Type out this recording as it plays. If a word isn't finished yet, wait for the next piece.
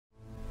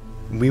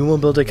We will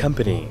build a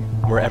company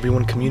where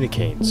everyone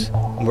communicates,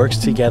 works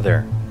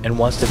together, and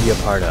wants to be a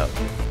part of.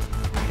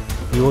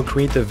 We will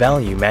create the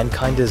value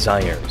mankind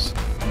desires.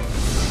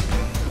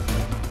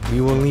 We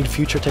will lead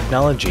future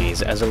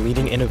technologies as a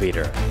leading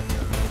innovator.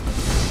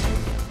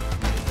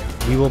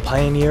 We will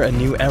pioneer a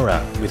new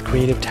era with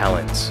creative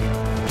talents.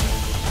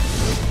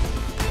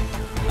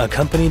 A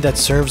company that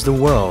serves the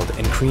world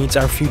and creates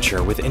our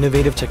future with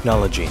innovative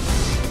technology.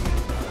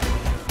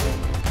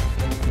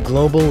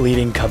 Global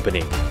leading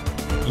company,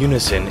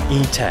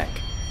 UnisonHKR.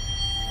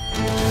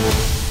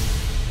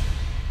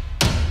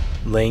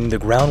 Laying the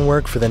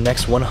groundwork for the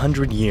next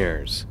 100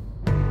 years.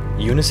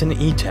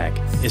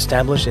 UnisonHKR,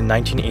 established in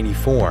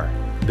 1984,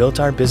 built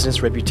our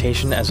business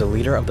reputation as a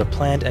leader of the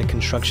plant and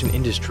construction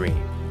industry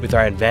with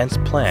our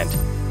advanced plant,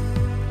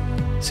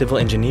 civil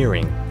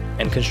engineering,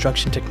 and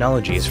construction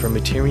technologies for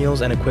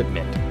materials and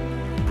equipment,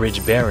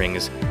 bridge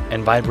bearings,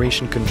 and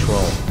vibration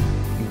control.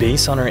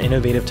 Based on our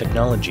innovative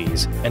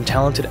technologies and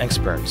talented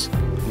experts,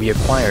 we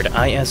acquired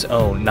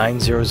ISO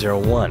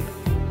 9001,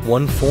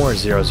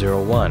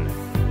 14001,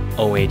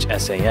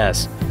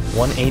 OHSAS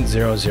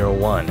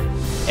 18001,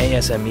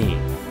 ASME,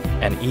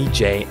 and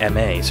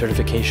EJMA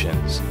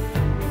certifications.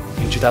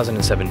 In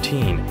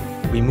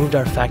 2017, we moved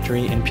our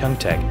factory in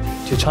Pyeongtaek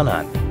to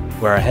Cheonan,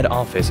 where our head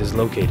office is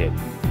located,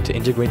 to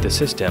integrate the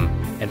system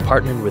and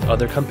partnered with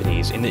other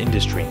companies in the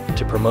industry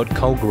to promote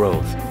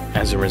co-growth.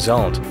 As a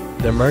result,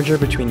 the merger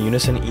between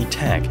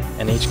UnisonHKR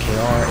and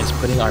HKR is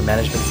putting our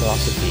management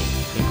philosophy,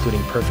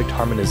 including perfect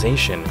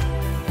harmonization,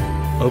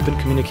 open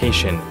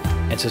communication,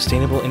 and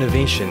sustainable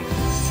innovation.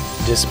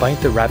 Despite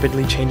the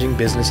rapidly changing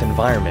business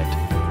environment,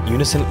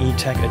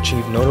 UnisonHKR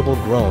achieved notable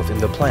growth in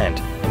the plant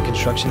and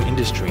construction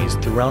industries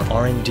throughout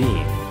R&D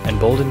and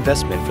bold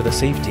investment for the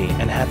safety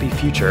and happy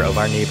future of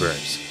our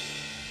neighbors.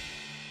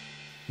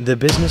 The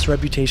business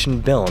reputation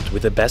built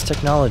with the best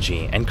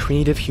technology and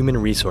creative human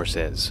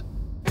resources.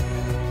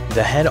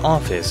 The head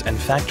office and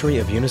factory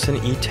of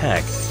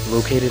UnisonHKR,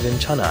 located in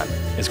Cheonan,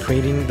 is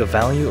creating the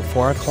value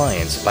for our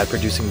clients by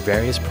producing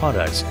various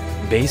products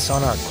based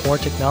on our core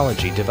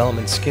technology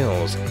development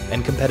skills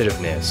and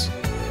competitiveness.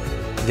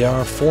 There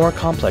are 4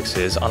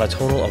 complexes on a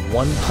total of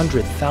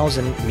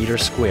 100,000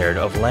 meters squared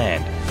of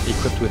land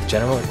equipped with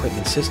general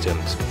equipment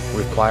systems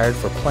required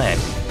for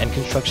plant and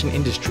construction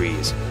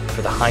industries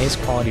for the highest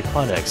quality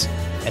products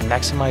and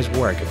maximize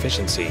work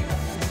efficiency.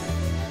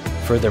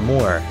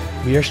 Furthermore,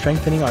 we are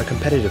strengthening our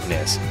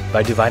competitiveness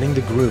by dividing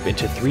the group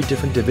into 3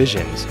 different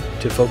divisions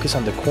to focus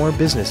on the core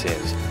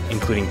businesses,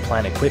 including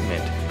plant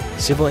equipment,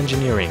 civil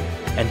engineering,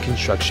 and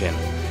construction.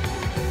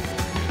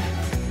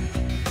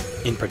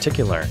 In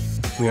particular,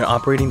 we are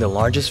operating the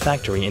largest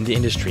factory in the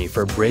industry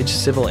for bridge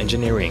civil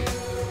engineering.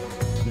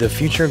 The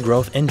future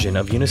growth engine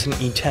of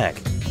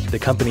UnisonHKR, the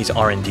company's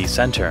R&D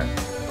center,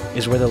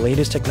 is where the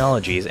latest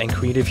technologies and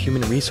creative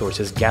human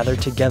resources gather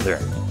together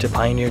to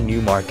pioneer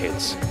new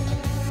markets.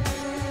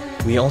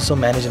 We also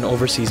manage an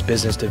overseas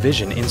business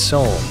division in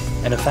Seoul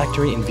and a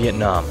factory in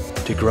Vietnam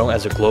to grow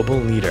as a global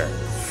leader.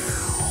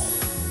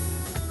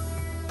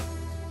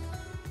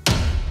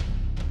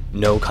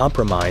 No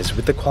compromise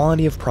with the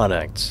quality of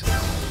products.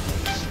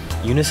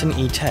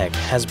 UnisonHKR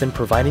has been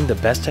providing the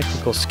best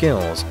technical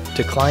skills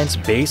to clients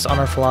based on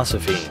our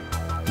philosophy.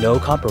 No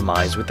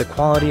compromise with the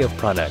quality of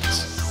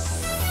products.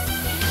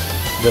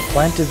 The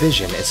plant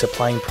division is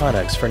supplying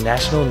products for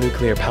national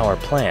nuclear power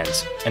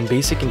plants and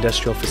basic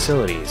industrial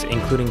facilities,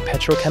 including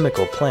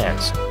petrochemical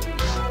plants,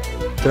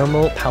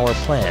 thermal power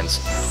plants,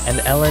 and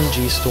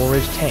LNG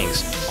storage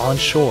tanks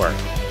onshore,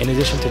 in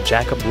addition to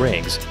jack-up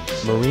rigs,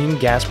 marine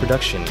gas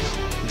production,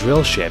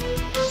 drill ship,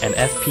 and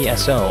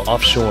FPSO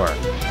offshore.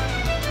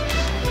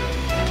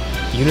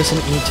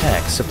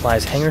 UnisonHKR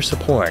supplies hangar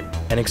support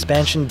and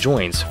expansion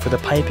joints for the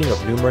piping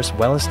of numerous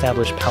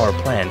well-established power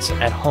plants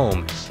at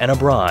home and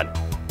abroad,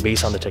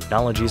 based on the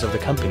technologies of the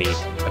company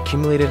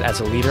accumulated as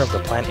a leader of the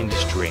plant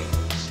industry.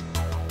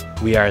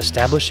 We are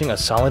establishing a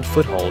solid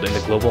foothold in the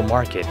global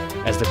market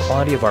as the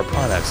quality of our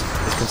products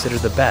is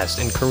considered the best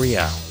in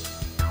Korea.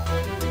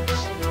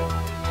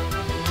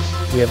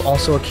 We have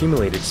also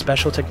accumulated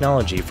special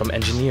technology from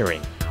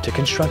engineering to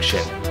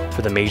construction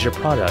for the major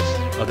product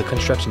of the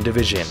construction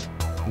division,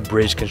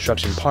 bridge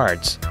construction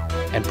parts,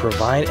 and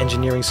provide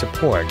engineering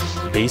support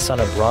based on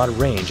a broad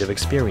range of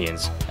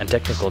experience and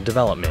technical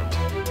development.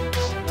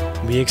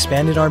 We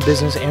expanded our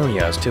business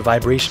areas to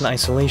vibration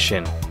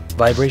isolation,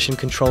 vibration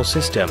control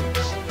system,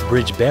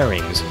 bridge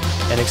bearings,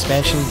 and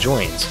expansion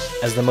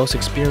joints as the most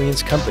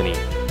experienced company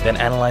that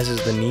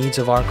analyzes the needs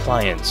of our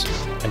clients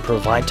and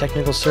provide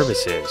technical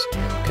services,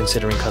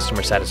 considering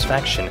customer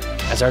satisfaction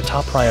as our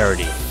top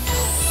priority.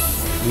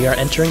 We are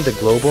entering the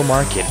global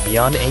market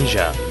beyond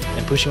Asia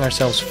and pushing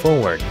ourselves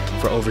forward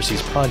for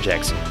overseas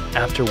projects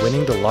after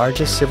winning the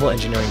largest civil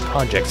engineering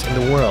projects in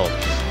the world,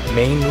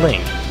 Main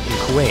Link in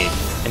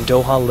Kuwait and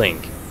Doha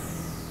Link.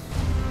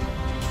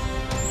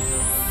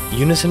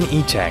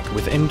 UnisonHKR,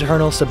 with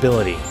internal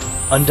stability,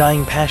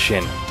 undying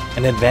passion,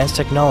 and advanced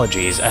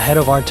technologies ahead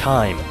of our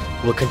time,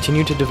 will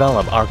continue to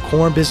develop our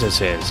core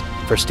businesses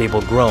for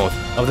stable growth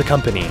of the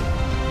company.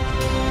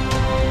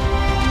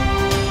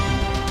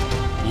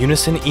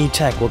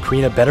 UnisonHKR will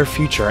create a better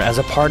future as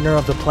a partner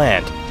of the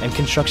plant and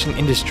construction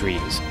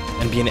industries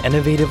and be an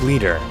innovative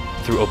leader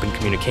through open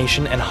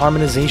communication and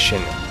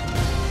harmonization.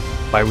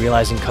 By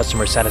realizing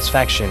customer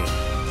satisfaction,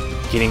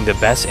 getting the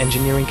best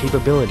engineering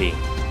capability,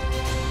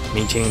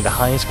 maintaining the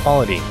highest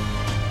quality,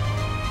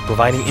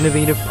 providing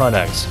innovative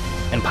products,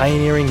 and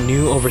pioneering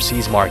new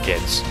overseas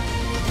markets.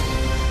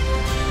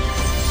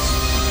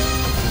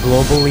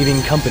 Global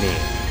leading company,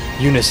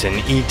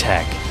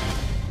 UnisonHKR.